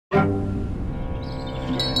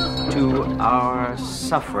our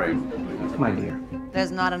suffering. My dear. There's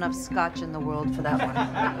not enough scotch in the world for that one.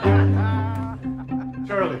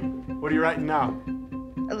 Shirley, what are you writing now?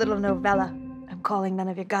 A little novella. I'm calling none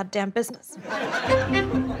of your goddamn business.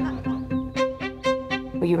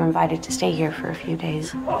 Well, you were invited to stay here for a few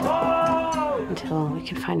days until we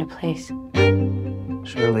can find a place.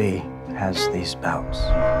 Shirley has these bouts.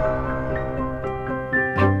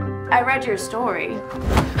 I read your story.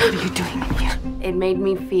 What are you doing in here? It made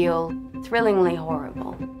me feel thrillingly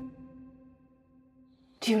horrible.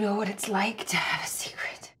 Do you know what it's like to have a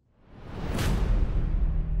secret?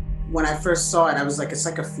 When I first saw it, I was like, it's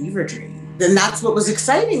like a fever dream. And that's what was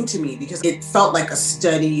exciting to me because it felt like a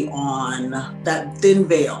study on that thin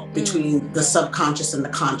veil between the subconscious and the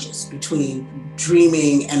conscious, between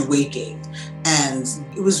dreaming and waking. And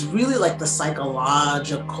it was really like the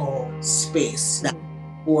psychological space that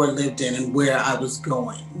Or lived in and where I was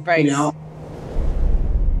going, right? You know?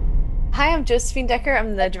 Hi, I'm Josephine Decker.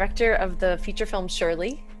 I'm the director of the feature film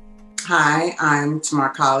Shirley. Hi, I'm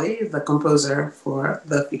Tamar-kali, the composer for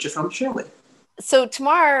the feature film Shirley. So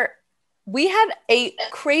Tamar, we had a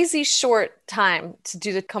crazy short time to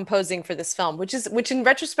do the composing for this film, which in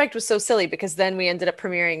retrospect was so silly because then we ended up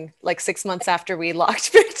premiering like 6 months after we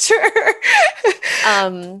locked picture.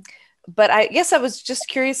 But I was just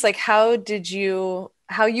curious, like how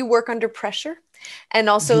you work under pressure and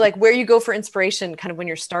also like where you go for inspiration kind of when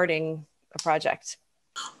you're starting a project.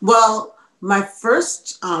 Well, my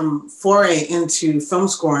first foray into film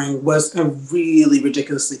scoring was a really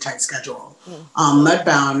ridiculously tight schedule.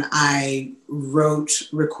 Mudbound, I wrote,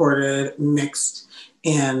 recorded, mixed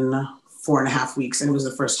in 4.5 weeks, and it was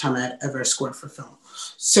the first time I'd ever scored for film.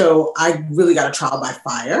 So I really got a trial by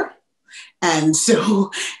fire. And so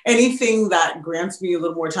anything that grants me a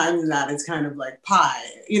little more time than that is kind of like pie,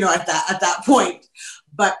 you know, at that point.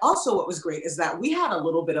 But also what was great is that we had a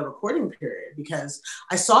little bit of a courting period because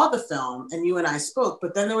I saw the film and you and I spoke,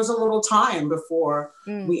 but then there was a little time before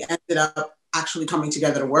we ended up actually coming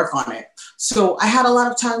together to work on it. So I had a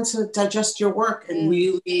lot of time to digest your work and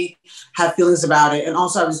really have feelings about it. And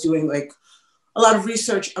also I was doing like a lot of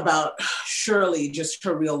research about Shirley, just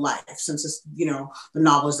her real life, since it's, you know, the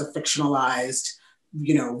novel is a fictionalized,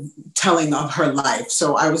 you know, telling of her life.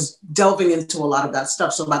 So I was delving into a lot of that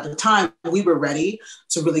stuff. So by the time we were ready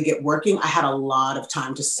to really get working, I had a lot of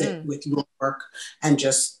time to sit with your work and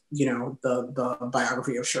just, you know, the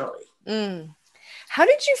biography of Shirley. How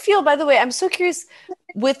did you feel, by the way, I'm so curious,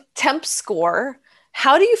 with temp score,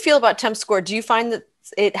 how do you feel about temp score? Do you find that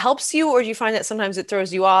it helps you, or do you find that sometimes it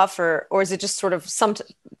throws you off, or is it just sort of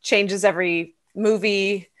changes every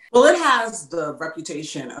movie? Well, it has the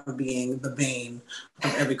reputation of being the bane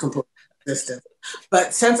of every composer's existence.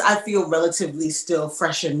 But since I feel relatively still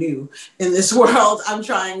fresh and new in this world, I'm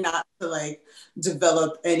trying not to like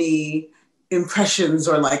develop any impressions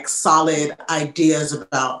or like solid ideas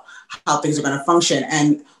about how things are going to function.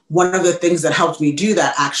 And one of the things that helped me do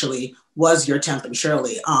that actually was your temp and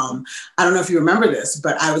Shirley. I don't know if you remember this,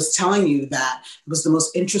 but I was telling you that it was the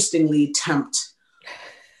most interestingly temped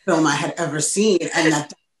film I had ever seen. And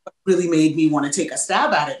that really made me want to take a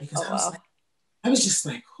stab at it because I was just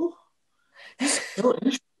like, oh, this is so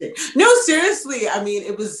interesting. No, seriously. I mean,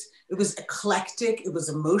 it was eclectic. It was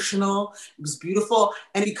emotional. It was beautiful.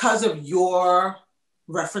 And because of your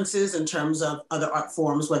references in terms of other art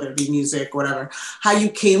forms, whether it be music, whatever, how you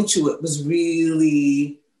came to it was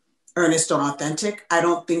really earnest and authentic. I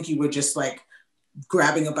don't think you were just like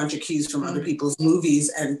grabbing a bunch of cues from other people's movies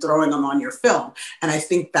and throwing them on your film. And I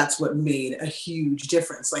think that's what made a huge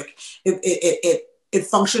difference. Like it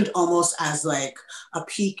functioned almost as like a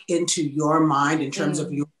peek into your mind in terms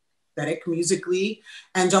of your aesthetic musically,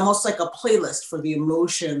 and almost like a playlist for the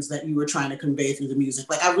emotions that you were trying to convey through the music.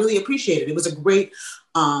 Like I really appreciated it. It was a great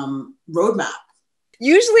roadmap.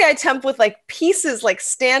 Usually I temp with like pieces, like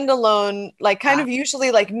standalone, like kind of usually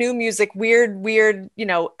like new music, weird, you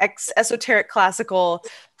know, esoteric classical,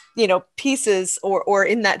 you know, pieces or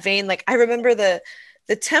in that vein. Like I remember the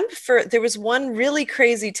temp there was one really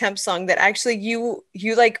crazy temp song that actually you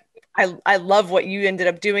like, I love what you ended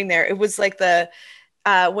up doing there. It was like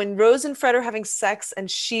when Rose and Fred are having sex and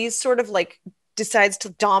she's sort of like decides to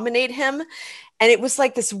dominate him. And it was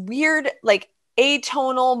like this weird, like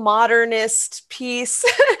atonal modernist piece.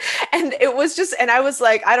 And it was just, and I was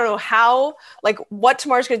like, I don't know how, like what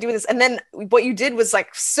Tamar's going to do with this. And then what you did was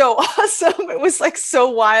like so awesome. It was like so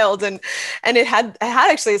wild. And it had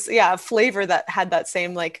actually, a flavor that had that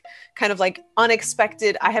same like kind of like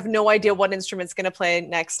unexpected. I have no idea what instrument's going to play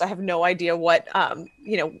next. I have no idea what,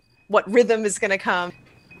 you know, what rhythm is going to come.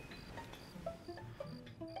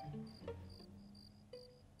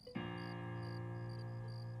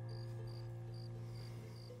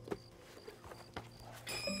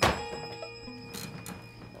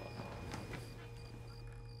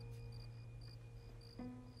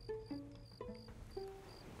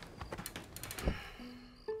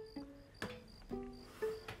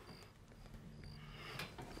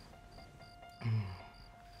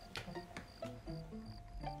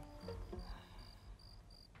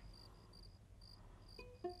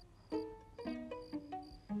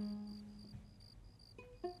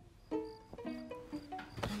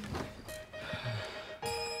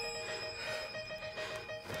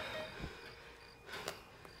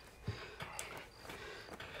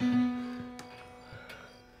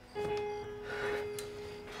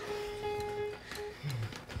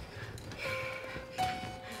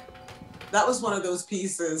 that was one of those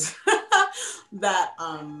pieces that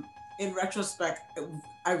in retrospect,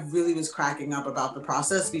 I really was cracking up about the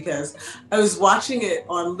process because I was watching it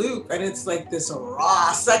on loop and it's like this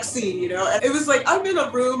raw sex scene, you know? And it was like, I'm in a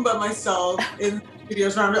room by myself in the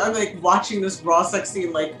studios. I'm like watching this raw sex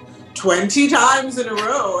scene like 20 times in a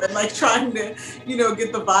row and like trying to, you know,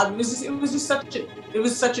 get the vibe. It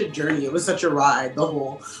was such a journey. It was such a ride, the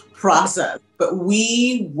whole process. But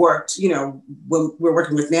we worked, you know, when we were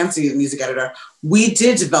working with Nancy, the music editor, we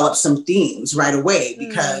did develop some themes right away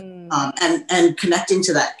because, and connecting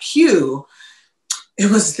to that cue, it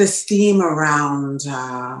was this theme around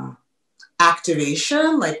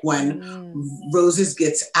activation, like when Roses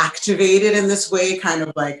gets activated in this way, kind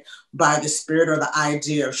of like by the spirit or the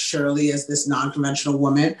idea of Shirley as this non-conventional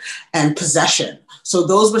woman, and possession. So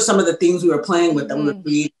those were some of the themes we were playing with that we were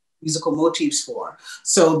creating musical motifs for.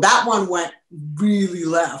 So that one went really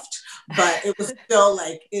left, but it was still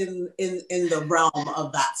like in the realm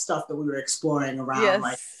of that stuff that we were exploring around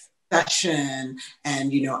like possession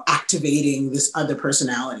and, you know, activating this other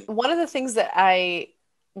personality. One of the things that I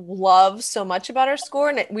love so much about our score,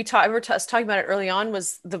 and we were talking about it early on,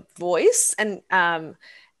 was the voice and,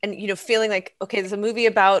 you know, feeling like, okay, there's a movie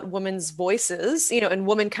about women's voices, you know, and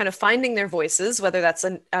women kind of finding their voices, whether that's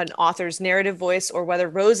an author's narrative voice or whether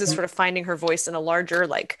Rose is sort of finding her voice in a larger,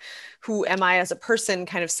 like, who am I as a person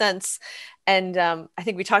kind of sense. And I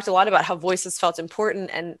think we talked a lot about how voices felt important.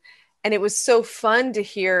 And it was so fun to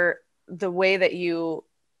hear the way that you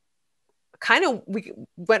we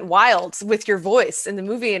went wild with your voice in the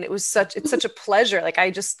movie. And it's such a pleasure. Like, I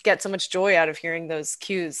just get so much joy out of hearing those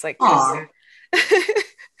cues. Like,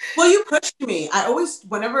 well, you pushed me. I always,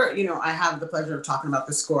 whenever, you know, I have the pleasure of talking about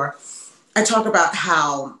the score, I talk about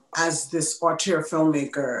how, as this auteur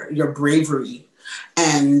filmmaker, your bravery,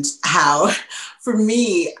 and how, for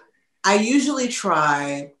me, I usually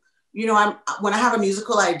try, you know, when I have a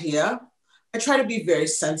musical idea, I try to be very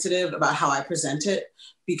sensitive about how I present it,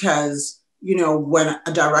 because, you know, when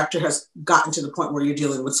a director has gotten to the point where you're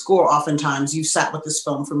dealing with score, oftentimes you've sat with this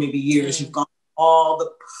film for maybe years, you've gone all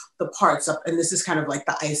the parts up, and this is kind of like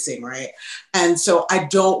the icing, right? And so I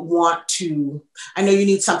don't want to, I know you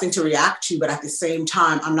need something to react to, but at the same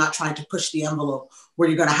time, I'm not trying to push the envelope where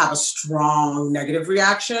you're going to have a strong negative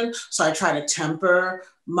reaction. So I try to temper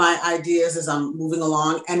my ideas as I'm moving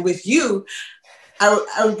along. And with you,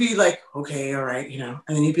 I would be like, okay, all right, you know,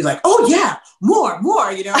 and then you'd be like, oh yeah, more,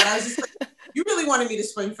 you know, and I was just like, you really wanted me to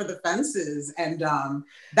swing for the fences. And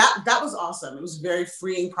that was awesome. It was a very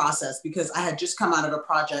freeing process because I had just come out of a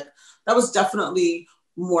project that was definitely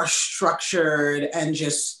more structured, and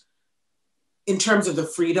just in terms of the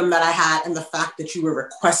freedom that I had and the fact that you were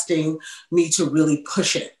requesting me to really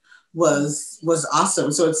push it was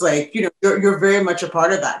awesome. So it's like, you know, you're very much a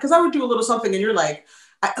part of that. Because I would do a little something and you're like,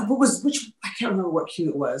 I can't remember what cue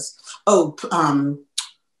it was. Oh,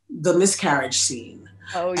 the miscarriage scene.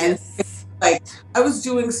 Oh, yes. And like, I was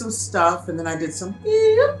doing some stuff and then I did some,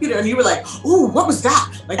 you know, and you were like, ooh, what was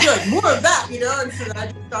that? Like, you're like, more of that, you know? And so then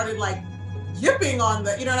I just started like yipping on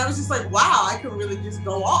the, you know, and I was just like, wow, I could really just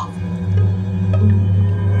go off.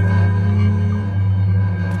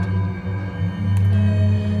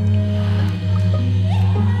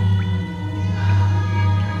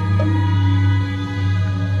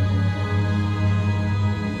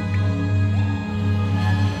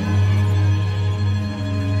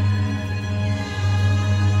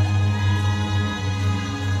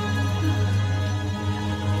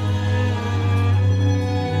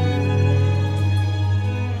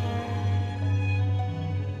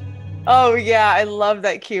 Oh yeah, I love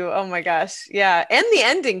that cue. Oh my gosh. Yeah. And the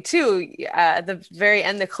ending too. The very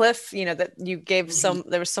end, the cliff, you know, that you gave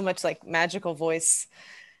there was so much like magical voice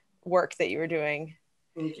work that you were doing.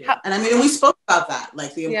 Thank you. And I mean, we spoke about that,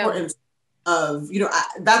 like the importance of, you know,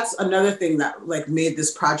 that's another thing that like made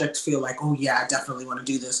this project feel like, oh yeah, I definitely want to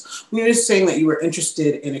do this. When you were saying that you were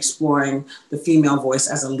interested in exploring the female voice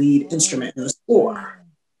as a lead instrument in the score,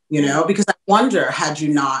 you know, because I wonder, had you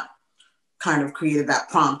not kind of created that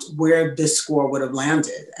prompt, where this score would have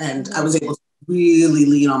landed. And I was able to really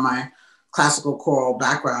lean on my classical choral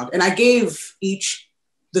background. And I gave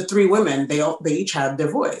the three women, they each had their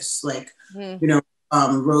voice. Like, you know,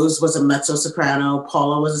 Rose was a mezzo soprano,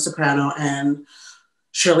 Paula was a soprano, and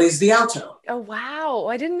Shirley's the alto. Oh, wow.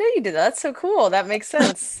 I didn't know you did that. That's so cool. That makes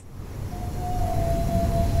sense.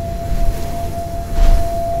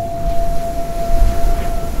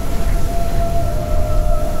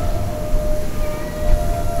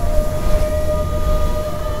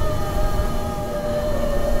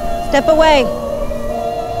 Step away. You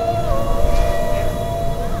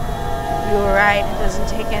were right. It doesn't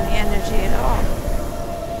take any energy at all.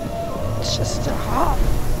 It's just a hop.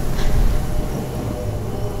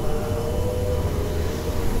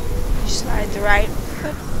 You slide the right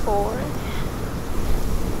foot forward,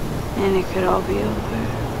 and it could all be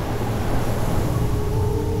over.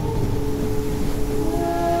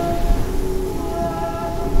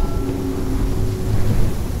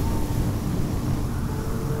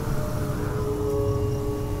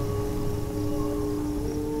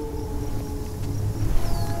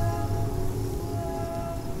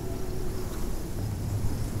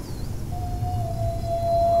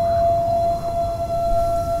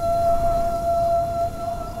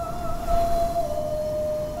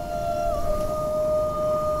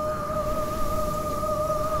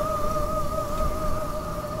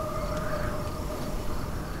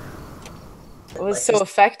 It was so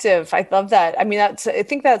effective. I love that. I mean, I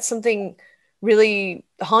think that's something really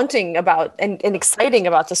haunting about and exciting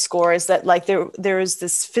about the score is that like there is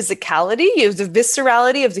this physicality, the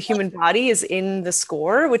viscerality of the human body is in the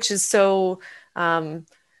score, which is so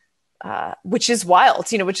which is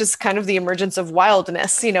wild, which is kind of the emergence of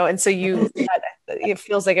wildness, and so it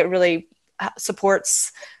feels like it really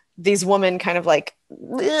supports these women kind of like,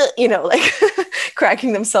 like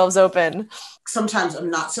cracking themselves open. Sometimes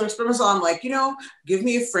I'm not so experimental. I'm like, give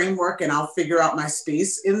me a framework and I'll figure out my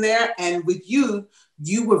space in there. And with you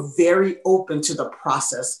were very open to the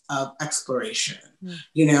process of exploration,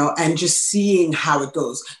 and just seeing how it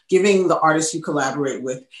goes, giving the artists you collaborate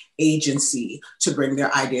with agency to bring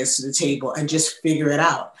their ideas to the table and just figure it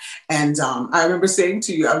out. And I remember saying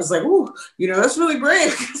to you, I was like, ooh, that's really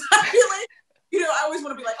brave. Because I feel like, I always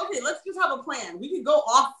want to be like, okay, let's just have a plan. We can go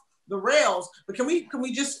off the rails, but can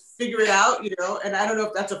we just figure it out, And I don't know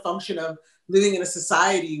if that's a function of living in a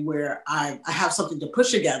society where I have something to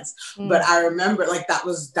push against, but I remember like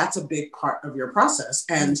that's a big part of your process.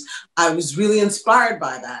 And I was really inspired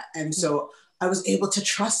by that. And so I was able to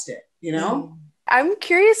trust it, I'm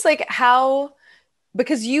curious, like how,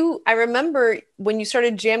 because I remember when you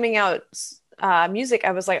started jamming out music,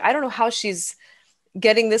 I was like, I don't know how she's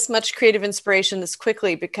getting this much creative inspiration this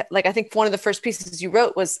quickly, because like I think one of the first pieces you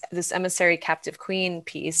wrote was this Emissary Captive Queen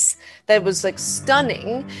piece that was like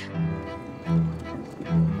stunning.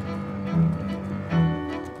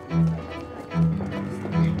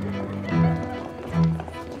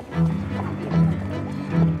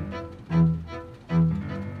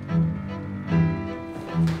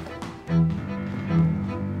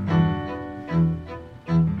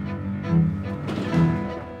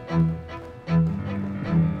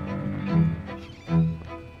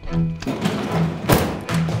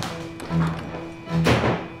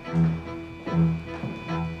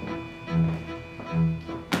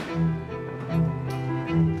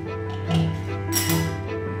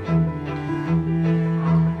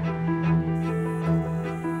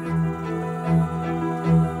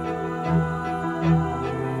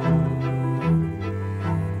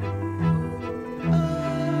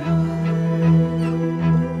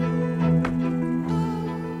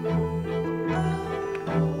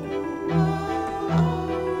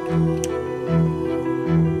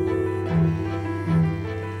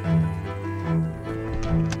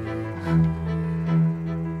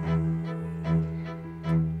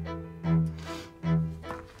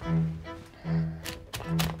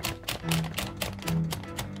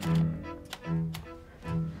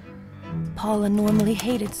 Paula normally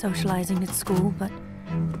hated socializing at school, but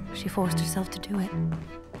she forced herself to do it.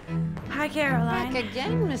 Hi, Caroline. Back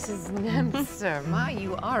again, Mrs. Nemser. My,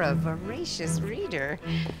 you are a voracious reader.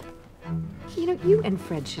 You and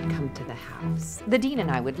Fred should come to the house. The dean and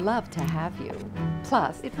I would love to have you.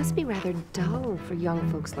 Plus, it must be rather dull for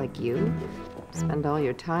young folks like you. Spend all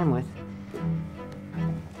your time with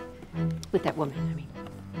that woman, I mean.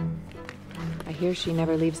 I hear she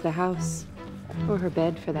never leaves the house, or her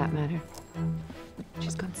bed for that matter.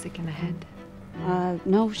 She's gone sick in the head.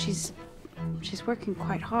 No, she's working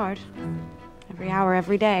quite hard. Every hour,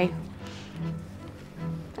 every day.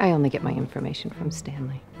 I only get my information from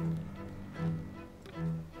Stanley.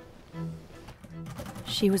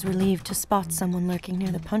 She was relieved to spot someone lurking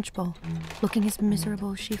near the punch bowl, looking as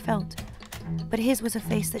miserable as she felt. But his was a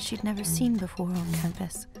face that she'd never seen before on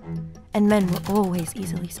campus. And men were always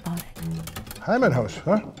easily spotted. Hyman House,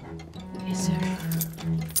 huh? Yes, sir.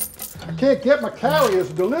 I can't get my carriers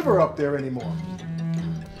to deliver up there anymore.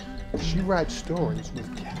 She writes stories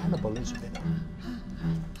with cannibalism in them.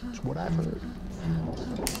 That's what I've heard.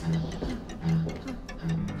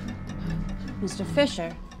 Mr.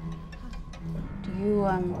 Fisher, do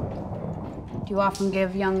you often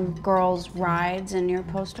give young girls rides in your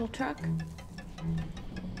postal truck?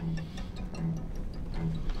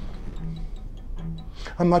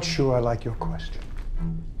 I'm not sure I like your question.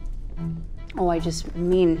 Oh, I just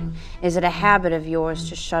mean, is it a habit of yours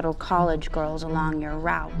to shuttle college girls along your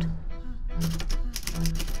route?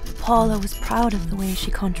 Paula was proud of the way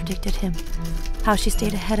she contradicted him, how she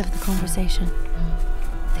stayed ahead of the conversation.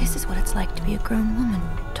 This is what it's like to be a grown woman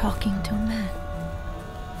talking to a man.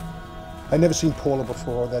 I'd never seen Paula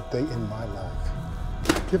before that day in my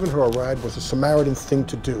life. Giving her a ride was a Samaritan thing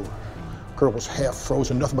to do. Girl was half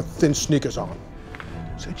frozen, nothing but thin sneakers on.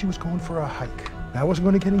 Said she was going for a hike. I wasn't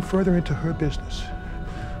going to get any further into her business.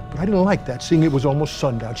 But I didn't like that, seeing it was almost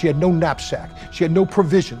sundown. She had no knapsack. She had no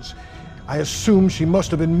provisions. I assumed she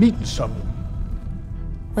must have been meeting someone.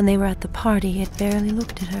 When they were at the party, it barely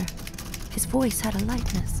looked at her. His voice had a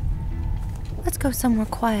lightness. "Let's go somewhere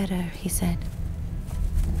quieter," he said,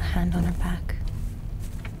 a hand on her back.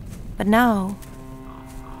 But now,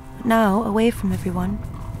 away from everyone,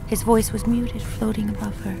 his voice was muted, floating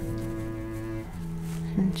above her.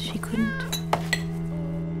 And she couldn't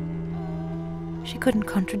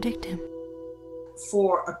contradict him.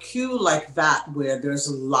 For a cue like that, where there's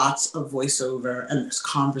lots of voiceover and there's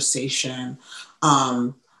conversation,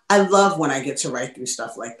 I love when I get to write through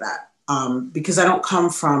stuff like that, because I don't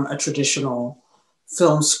come from a traditional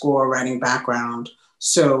film score writing background.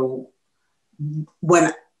 So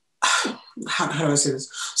when, how do I say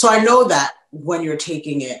this? So I know that when you're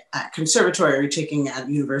taking it at conservatory or you're taking it at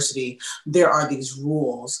university, there are these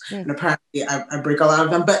rules, and apparently I break a lot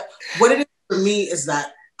of them. But what it is for me is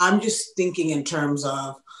that I'm just thinking in terms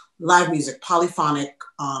of live music, polyphonic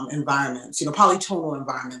environments, polytonal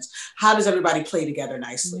environments. How does everybody play together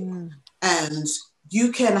nicely? And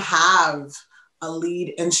you can have a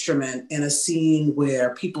lead instrument in a scene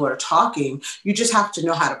where people are talking. You just have to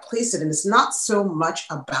know how to place it. And it's not so much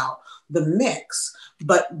about the mix,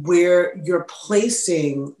 but where you're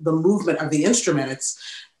placing the movement of the instrument.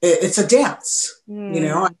 It's a dance,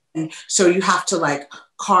 And so you have to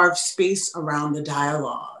carve space around the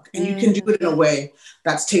dialogue, and you can do it in a way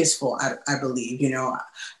that's tasteful, I believe.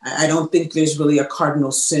 I don't think there's really a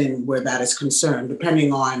cardinal sin where that is concerned,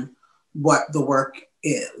 depending on what the work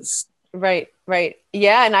is. Right.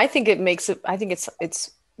 Yeah. And I think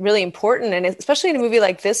it's really important. And especially in a movie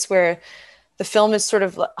like this, where the film is sort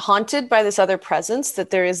of haunted by this other presence,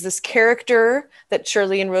 that there is this character that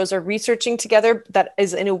Shirley and Rose are researching together that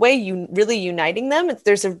is in a way really uniting them.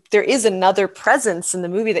 There is another presence in the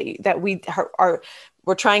movie that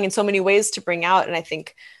we're trying in so many ways to bring out. And I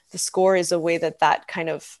think the score is a way that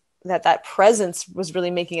presence was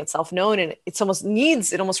really making itself known, and it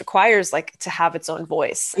almost requires to have its own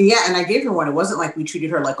voice. Yeah, and I gave her one. It wasn't like we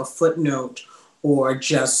treated her like a footnote or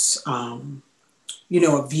just a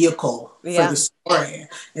vehicle for the story.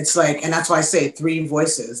 It's and that's why I say 3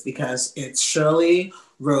 voices, because it's Shirley,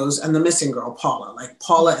 Rose, and the missing girl, Paula.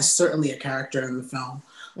 Paula is certainly a character in the film.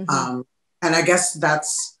 And I guess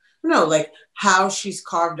that's, how she's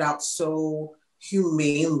carved out so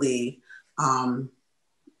humanely. I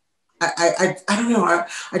don't know.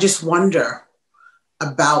 I just wonder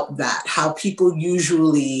about that, how people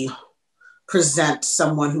usually present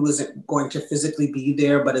someone who isn't going to physically be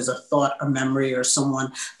there, but is a thought, a memory, or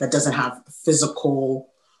someone that doesn't have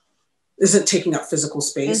isn't taking up physical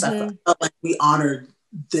space. I felt like we honored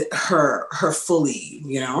her fully,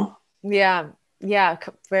 Yeah,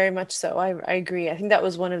 very much so. I agree. I think that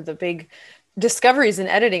was one of the big discoveries in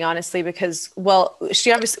editing, honestly, because,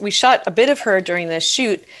 we shot a bit of her during the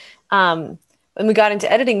shoot. When we got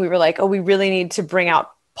into editing, we were like, we really need to bring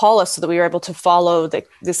out Paula so that we were able to follow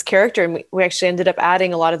this character. And we actually ended up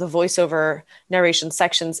adding a lot of the voiceover narration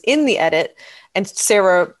sections in the edit. And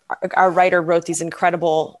Sarah, our writer, wrote these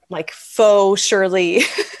incredible, faux Shirley,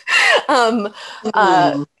 kind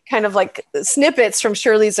of snippets from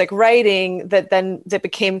Shirley's writing that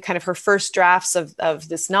became kind of her first drafts of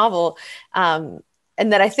this novel. And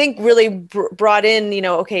that I think really brought in,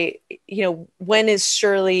 when is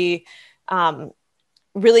Shirley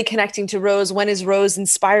really connecting to Rose? When is Rose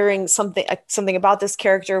inspiring something about this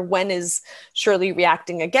character? When is Shirley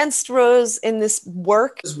reacting against Rose in this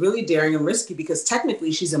work? It's really daring and risky, because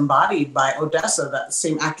technically she's embodied by Odessa, that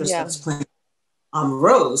same actress that's playing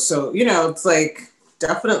Rose. So, it's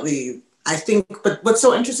definitely, I think, but what's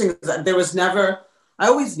so interesting is that there was never, I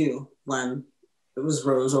always knew when it was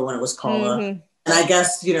Rose or when it was Paula. And I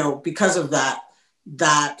guess, because of that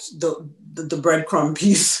the breadcrumb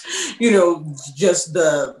piece, just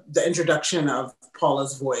the introduction of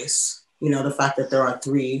Paula's voice, the fact that there are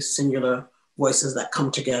 3 singular voices that come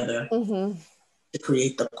together to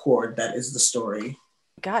create the chord that is the story.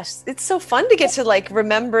 Gosh, it's so fun to get to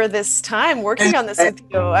remember this time working on this with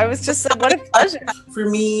you. I was just what a pleasure. For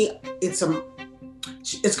me, it's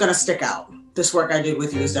going to stick out. this work I did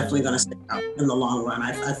with you is definitely going to stick out in the long run.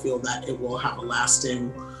 I feel that it will have a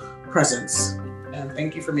lasting presence. And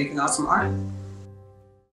thank you for making awesome art.